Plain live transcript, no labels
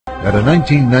At a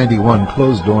 1991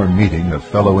 closed-door meeting of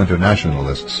fellow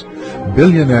internationalists,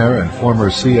 billionaire and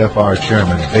former CFR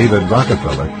chairman David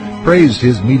Rockefeller praised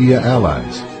his media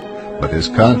allies, but his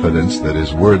confidence that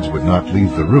his words would not leave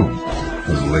the room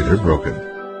was later broken.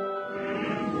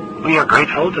 We are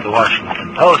grateful to the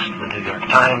Washington Post, the New York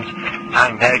Times,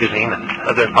 Time Magazine, and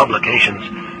other publications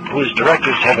whose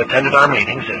directors have attended our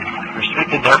meetings and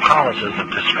restricted their policies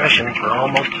of discretion for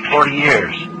almost 40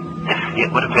 years.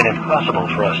 It would have been impossible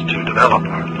for us to develop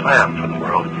our plan for the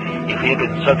world if we had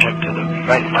been subject to the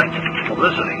bright lights of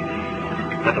publicity.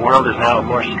 But the world is now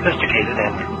more sophisticated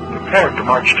and prepared to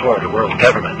march toward a world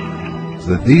government.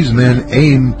 That these men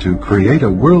aim to create a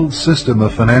world system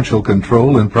of financial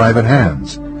control in private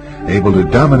hands, able to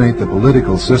dominate the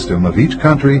political system of each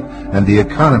country and the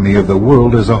economy of the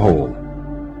world as a whole.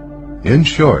 In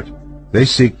short, they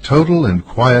seek total and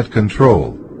quiet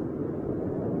control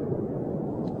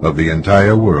of the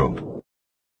entire world.